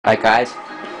Alright guys,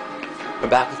 we're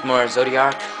back with more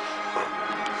Zodiark,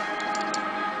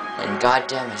 and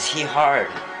goddamn is he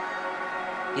hard.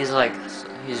 He's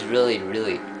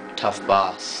really tough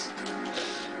boss.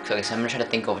 Okay, so I'm gonna try to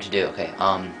think of what to do. Okay,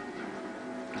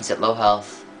 he's at low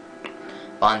health,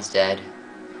 Bond's dead,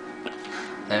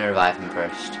 then revive him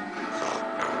first.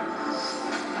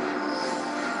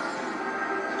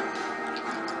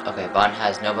 Okay, Bond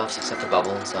has no buffs except the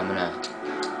bubble, so I'm gonna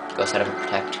go set up a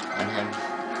protect on him.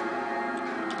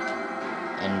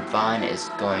 And Vaughn is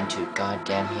going to,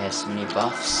 goddamn, he has so many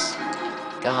buffs.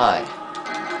 God.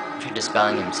 I'm trying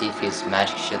dispelling him, see if his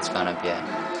magic shit's gone up yet.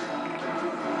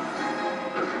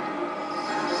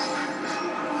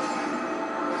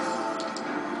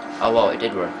 Oh, whoa, it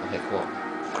did work. Okay, cool.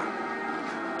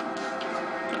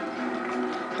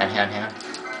 Hang on.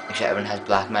 Make sure everyone has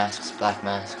black masks, black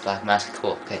mask.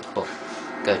 Cool, okay, cool.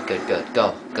 Good.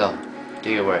 Go.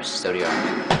 Do your worst,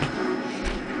 Zodiark.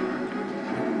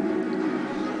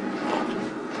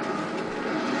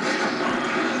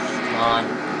 On.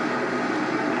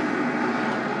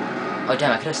 Oh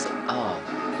damn, I could've oh.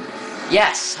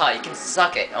 Yes! Huh, you can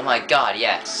suck it! Oh my god,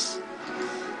 yes!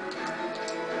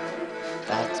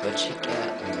 That's what you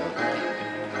get.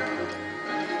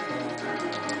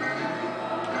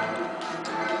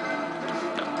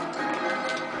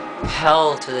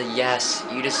 Hell to the yes,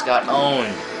 you just got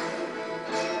owned.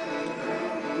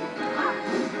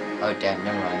 Oh damn,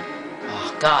 never mind.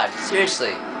 Oh god,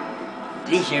 seriously.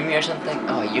 Did he hear me or something?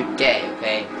 Oh, you're gay,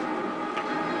 okay?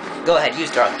 Go ahead, use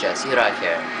Dark Jet, see what I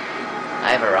care.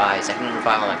 I have a rise, I can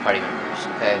revive all my party members,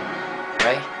 okay?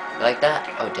 Right? You like that?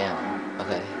 Oh, damn.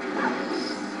 Okay.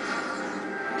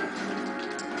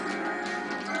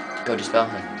 Go dispel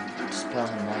him. Dispel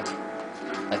him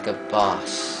like a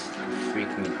boss. A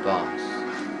freaking boss.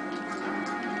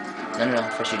 No,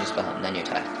 first you dispel him, then you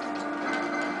attack.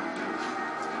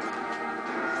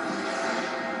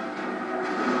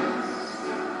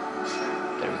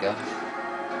 Go.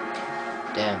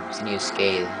 Damn, he's gonna use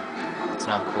Scathe. It's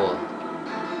not cool.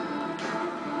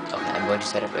 Okay, I'm going to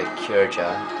set up a Cure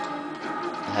Jaw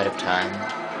ahead of time.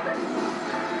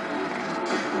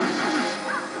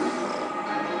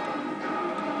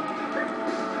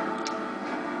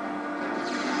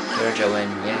 Cure Jaw win,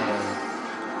 yay.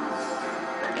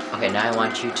 Okay, now I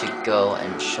want you to go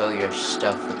and show your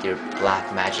stuff with your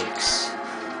black magics.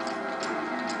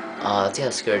 Let's see how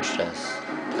Scourge does.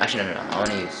 Actually, no. I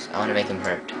want to make him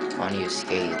hurt. I want to use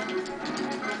Scathe.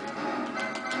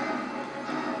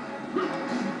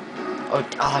 Oh,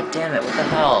 damn it! What the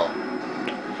hell?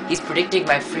 He's predicting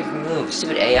my freaking moves.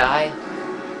 Stupid AI.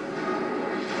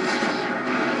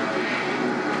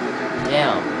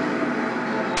 Damn.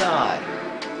 God,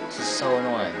 this is so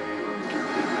annoying.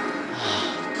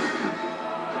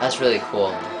 That's really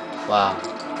cool. Wow.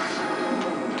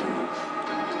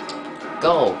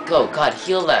 Go! God,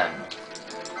 heal them.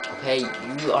 Okay,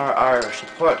 you are our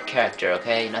support character,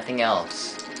 okay? Nothing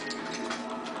else.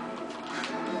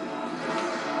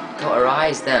 Go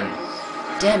arise them.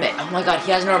 Damn it! Oh my god,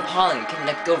 he has no repelling. You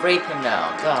can go rape him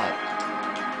now. God.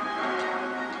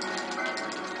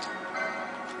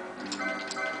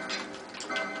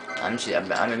 I'm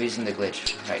using the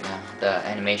glitch right now. The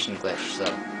animation glitch, so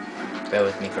bear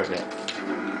with me for a bit.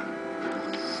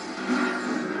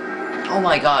 Oh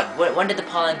my god, when did the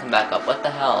pollen come back up? What the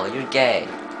hell? You're gay.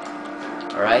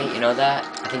 Alright, you know that?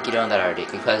 I think you know that already,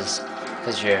 because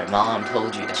your mom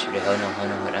told you yesterday. Oh no.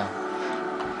 No,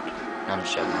 I'm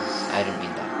just joking. I didn't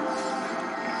mean that.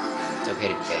 It's okay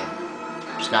to be gay.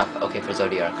 It's not okay for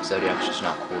Zodiark, because Zodiark's just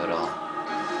not cool at all.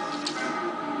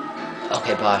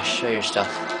 Okay, boss, show your stuff.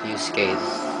 Use Scathe.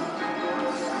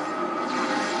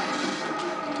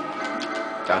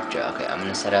 Doctor, okay, I'm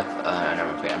gonna set up,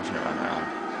 never mind, I'm just gonna run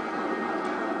around.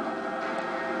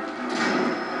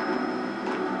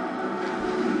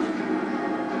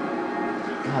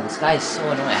 Wow, this guy is so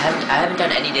annoying. I haven't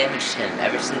done any damage to him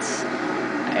ever since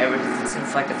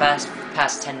like the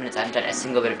past 10 minutes. I haven't done a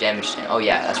single bit of damage to him. Oh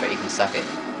yeah, that's right. You can suck it.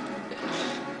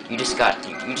 You just got.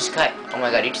 Oh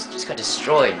my god, you just got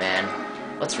destroyed, man.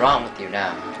 What's wrong with you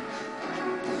now?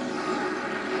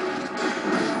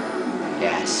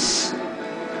 Yes,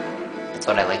 that's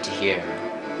what I like to hear.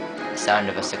 The sound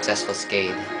of a successful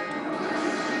Scathe.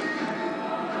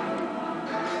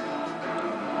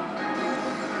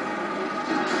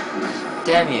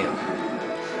 Damn you.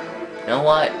 You know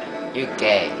what? You're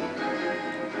gay.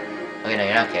 Okay, no,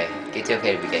 you're not gay. It's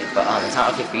okay to be gay. But, it's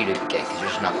not okay for you to be gay, because you're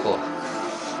just not cool.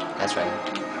 That's right.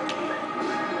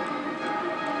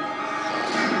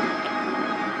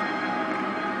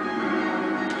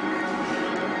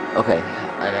 Okay,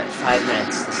 I'm at 5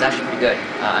 minutes. This is actually pretty good.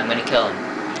 I'm gonna kill him.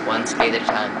 One spade at a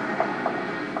time.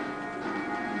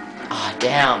 Ah,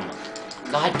 damn.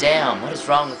 God damn, what is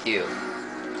wrong with you?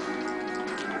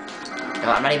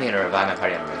 No, I'm not even gonna revive my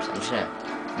party members.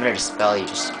 I'm gonna dispel you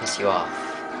just to piss you off.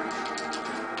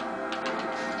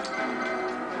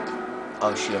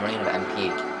 Oh shoot, I'm running out of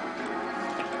MP.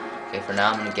 Okay, for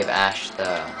now I'm gonna give Ash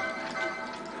the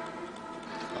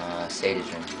Sage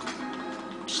Ring.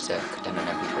 Just to cut down an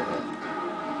MP for a bit.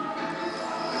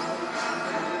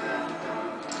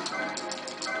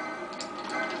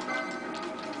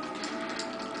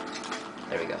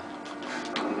 There we go.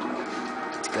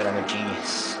 It's good, I'm a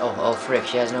genius. Oh frick,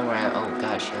 she has no more oh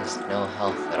god, she has no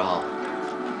health at all.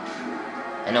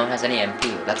 And no one has any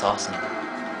MP, that's awesome.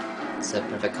 It's a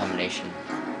perfect combination.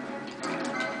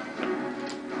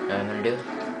 You know what I'm gonna do?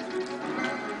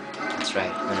 That's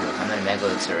right, I'm gonna Mega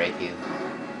Elixir rape you.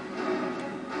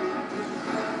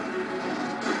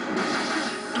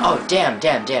 Oh damn,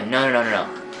 no.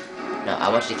 No, I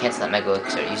want you to cancel that Mega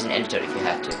Elixir. Use an antidote if you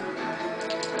have to.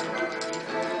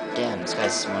 Damn, this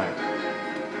guy's smart.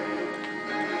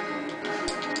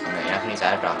 Oh, no, you're not gonna use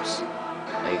ad drops.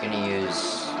 No, you're gonna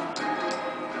use...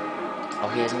 Oh,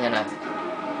 he hasn't enough.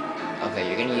 Okay,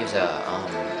 you're gonna use a,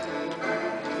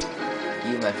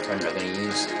 You, my friend, are gonna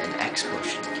use an X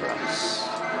potion for us.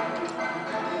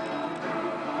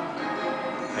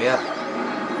 Hurry up.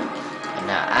 And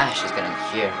now Ash is gonna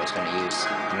hear who's gonna use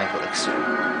the Mega Elixir.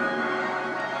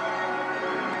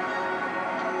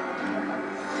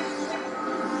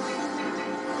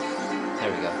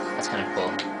 There we go. That's kind of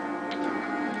cool.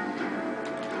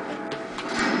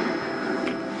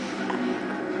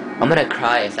 I'm gonna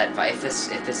cry if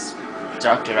this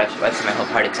Dark Direction wipes my whole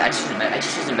party, because I just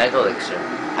used a Mega Elixir.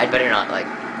 I'd better not like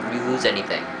lose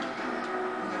anything.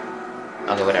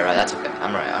 Okay, whatever. That's okay.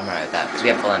 I'm alright with that because we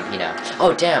have full MP now.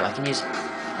 Oh damn! I can use.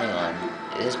 Hang on.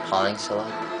 Is Pauling still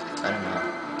up? I don't know.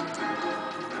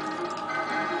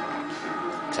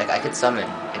 Cause I could summon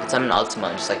Ultima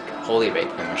and just like holy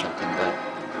rape him or something, but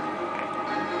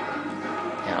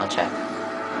yeah, I'll check.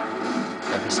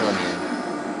 No, he's still immune.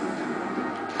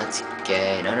 That's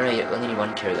gay. No, you only need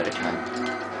one turtle at a time.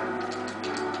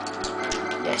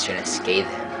 Yes, you're gonna scathe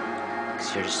him.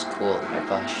 Cause you're just cool, right,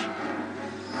 Bush?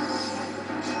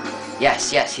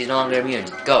 Yes, he's no longer immune.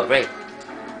 Go, rape.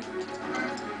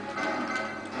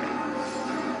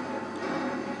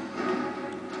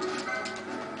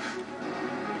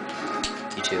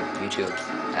 You too,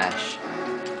 Ash.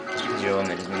 Just because you're a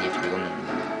woman doesn't mean you have to be a woman.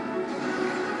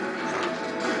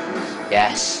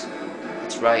 Yes,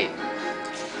 that's right.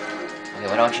 Okay,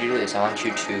 what I want you to do is I want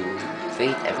you to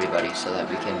fate everybody so that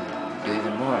we can do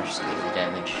even more scale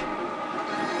damage.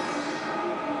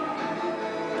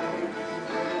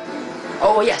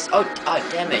 Oh yes, oh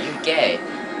damn it, you're gay.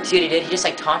 See what he did? He just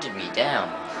like taunted me, damn.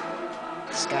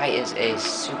 This guy is a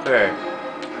super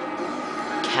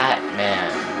cat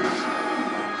man.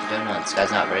 Don't know, this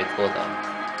guy's not very cool though.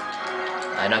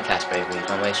 I know cast bravery,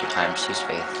 don't waste your time, just use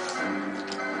faith.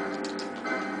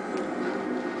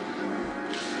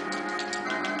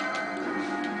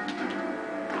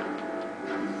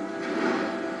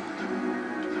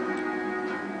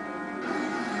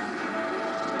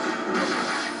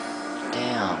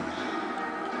 Damn.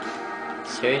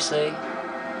 Seriously?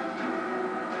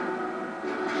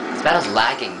 This battle's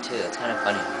lagging too, that's kind of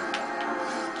funny.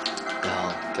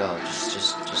 Go,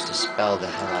 just dispel the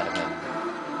hell out of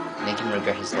him. Make him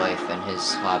regret his life and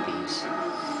his hobbies.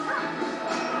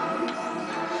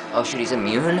 Oh shoot, he's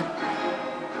immune?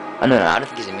 Oh no, I don't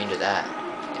think he's immune to that.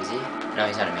 Is he? No,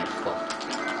 he's not immune. Cool.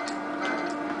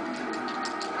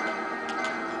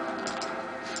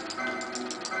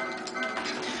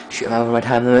 Shoot, am I over my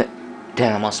time limit?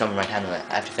 Damn, I'm also over my time limit.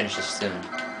 I have to finish this soon.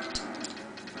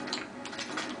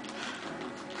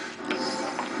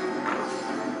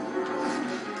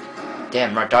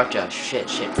 Damn, Dark Josh. Shit,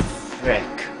 frick.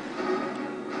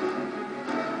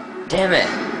 Damn it.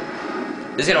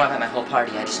 This is gonna wipe out my whole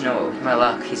party, I just know it with my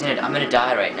luck. I'm gonna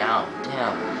die right now.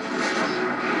 Damn.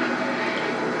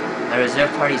 My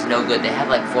reserve party's no good. They have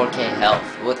like 4k health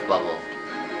with bubble.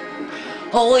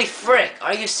 Holy frick,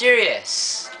 are you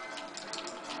serious?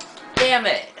 Damn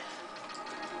it.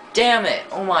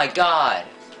 Oh my god.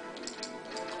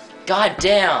 God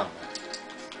damn.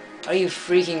 Are you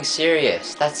freaking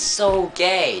serious? That's so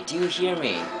gay. Do you hear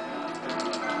me?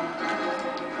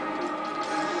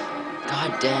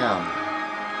 God damn.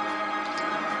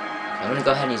 I'm gonna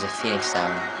go ahead and use a Phoenix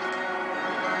down.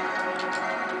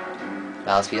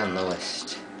 Battle speed on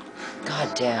lowest.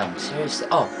 God damn. Seriously?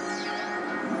 Oh.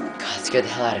 God, it scared the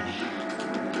hell out of me.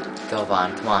 Go,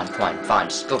 Vaughn. Come on. Vaughn,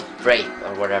 just go rape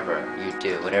or whatever you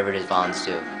do. Whatever it is Vaughns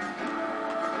do.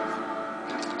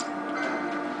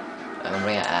 I'm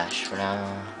bringing Ash for now.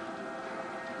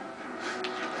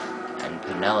 And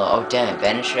Penelo. Oh damn it,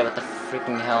 Vanish Ray, what the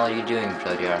freaking hell are you doing,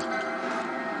 Zodiark?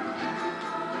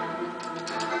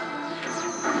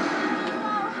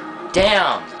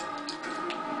 Damn!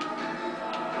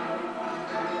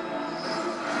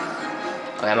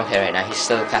 Okay, I'm okay right now. He's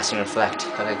still casting Reflect.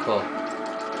 Okay, cool.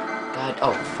 God,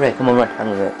 oh frick, I'm over my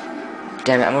time limit.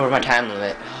 Damn it, I'm over my time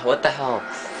limit. What the hell?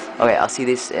 Okay, I'll see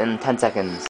this in 10 seconds.